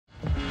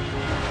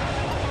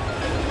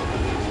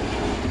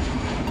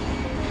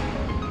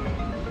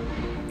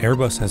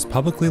Airbus has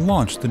publicly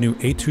launched the new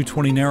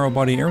A220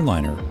 narrowbody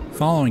airliner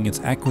following its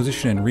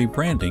acquisition and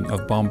rebranding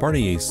of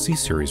Bombardier's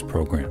CSeries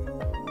program.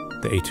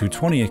 The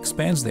A220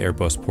 expands the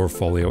Airbus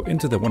portfolio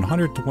into the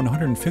 100 to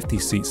 150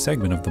 seat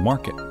segment of the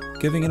market,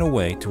 giving it a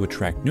way to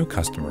attract new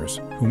customers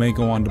who may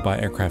go on to buy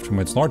aircraft from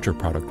its larger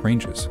product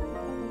ranges.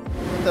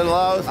 It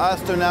allows us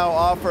to now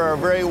offer a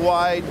very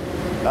wide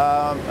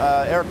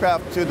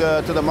aircraft to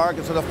the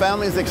market. So the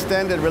family is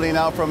extended really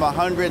now from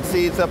 100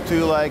 seats up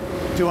to like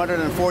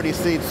 240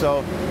 seats.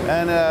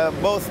 And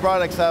both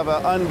products have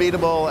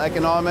unbeatable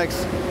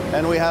economics,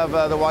 and we have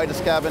the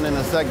widest cabin in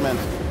the segment.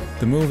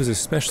 The move is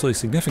especially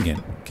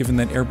significant given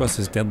that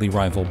Airbus's deadly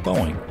rival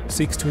Boeing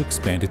seeks to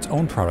expand its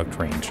own product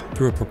range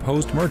through a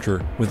proposed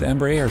merger with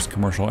Embraer's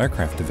commercial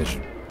aircraft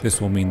division. This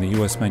will mean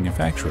the US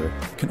manufacturer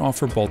can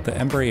offer both the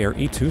Embraer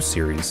E2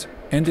 series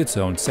and its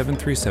own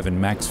 737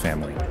 MAX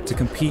family to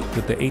compete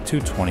with the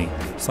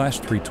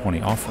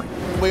A220/320 offering.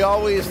 We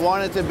always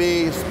wanted to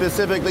be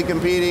specifically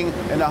competing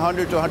in the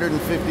 100 to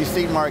 150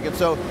 seat market,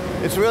 so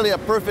it's really a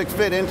perfect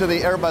fit into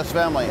the Airbus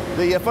family.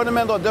 The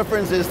fundamental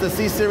difference is the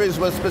C-Series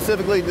was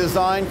specifically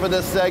designed for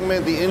this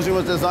segment, the engine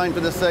was designed for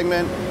this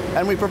segment,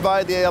 and we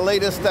provide the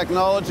latest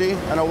technology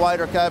and a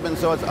wider cabin,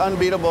 so it's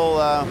unbeatable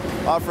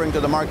offering to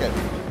the market.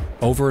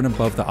 Over and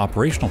above the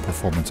operational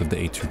performance of the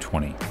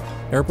A220,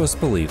 Airbus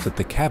believes that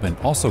the cabin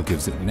also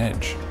gives it an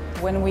edge.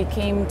 When we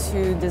came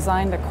to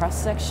design the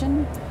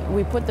cross-section,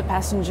 we put the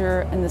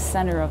passenger in the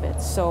center of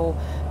it. So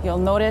you'll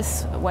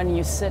notice when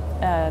you sit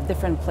at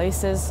different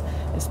places,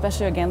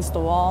 especially against the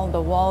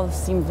wall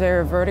seems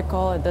very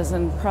vertical. It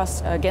doesn't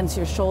cross against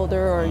your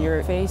shoulder or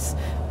your face.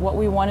 What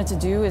we wanted to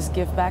do is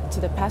give back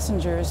to the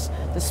passengers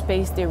the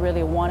space they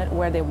really wanted,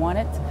 where they want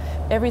it.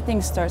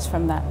 Everything starts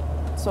from that.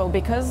 So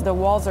because the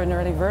walls are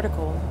nearly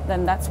vertical,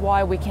 then that's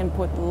why we can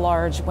put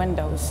large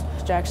windows.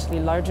 They're actually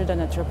larger than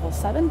a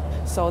 777.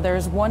 So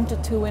there's 1 to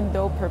 2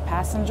 windows per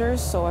passenger.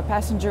 So a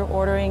passenger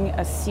ordering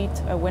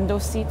a window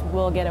seat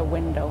will get a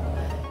window.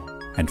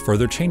 And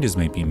further changes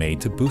may be made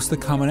to boost the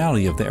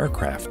commonality of the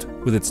aircraft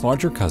with its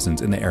larger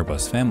cousins in the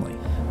Airbus family.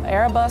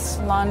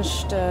 Airbus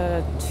launched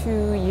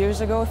 2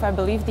 years ago, if I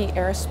believe, the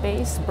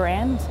Airspace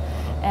brand.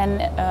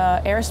 And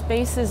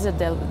Airspace is a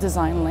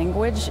design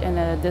language and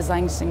a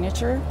design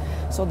signature.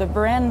 So the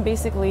brand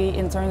basically,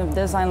 in terms of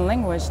design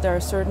language, there are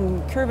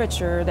certain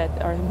curvatures that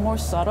are more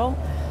subtle,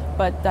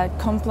 but that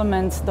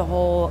complement the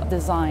whole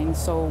design.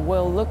 So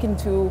we'll look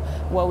into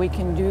what we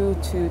can do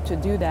to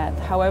do that.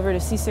 However, the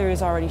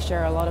C-Series already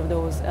share a lot of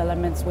those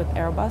elements with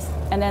Airbus.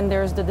 And then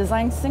there's the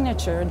design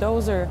signature.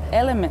 Those are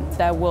elements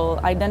that will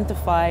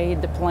identify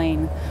the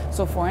plane.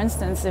 So for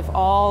instance, if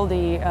all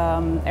the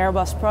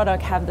Airbus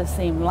products have the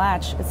same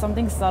latch, it's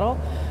something subtle,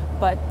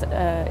 but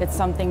it's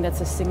something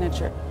that's a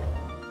signature.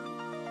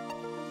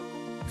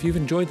 If you've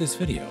enjoyed this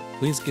video,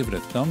 please give it a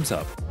thumbs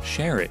up,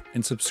 share it,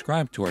 and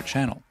subscribe to our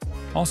channel.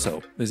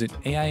 Also, visit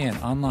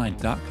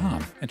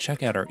AINonline.com and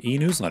check out our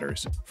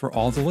e-newsletters for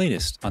all the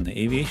latest on the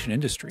aviation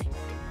industry.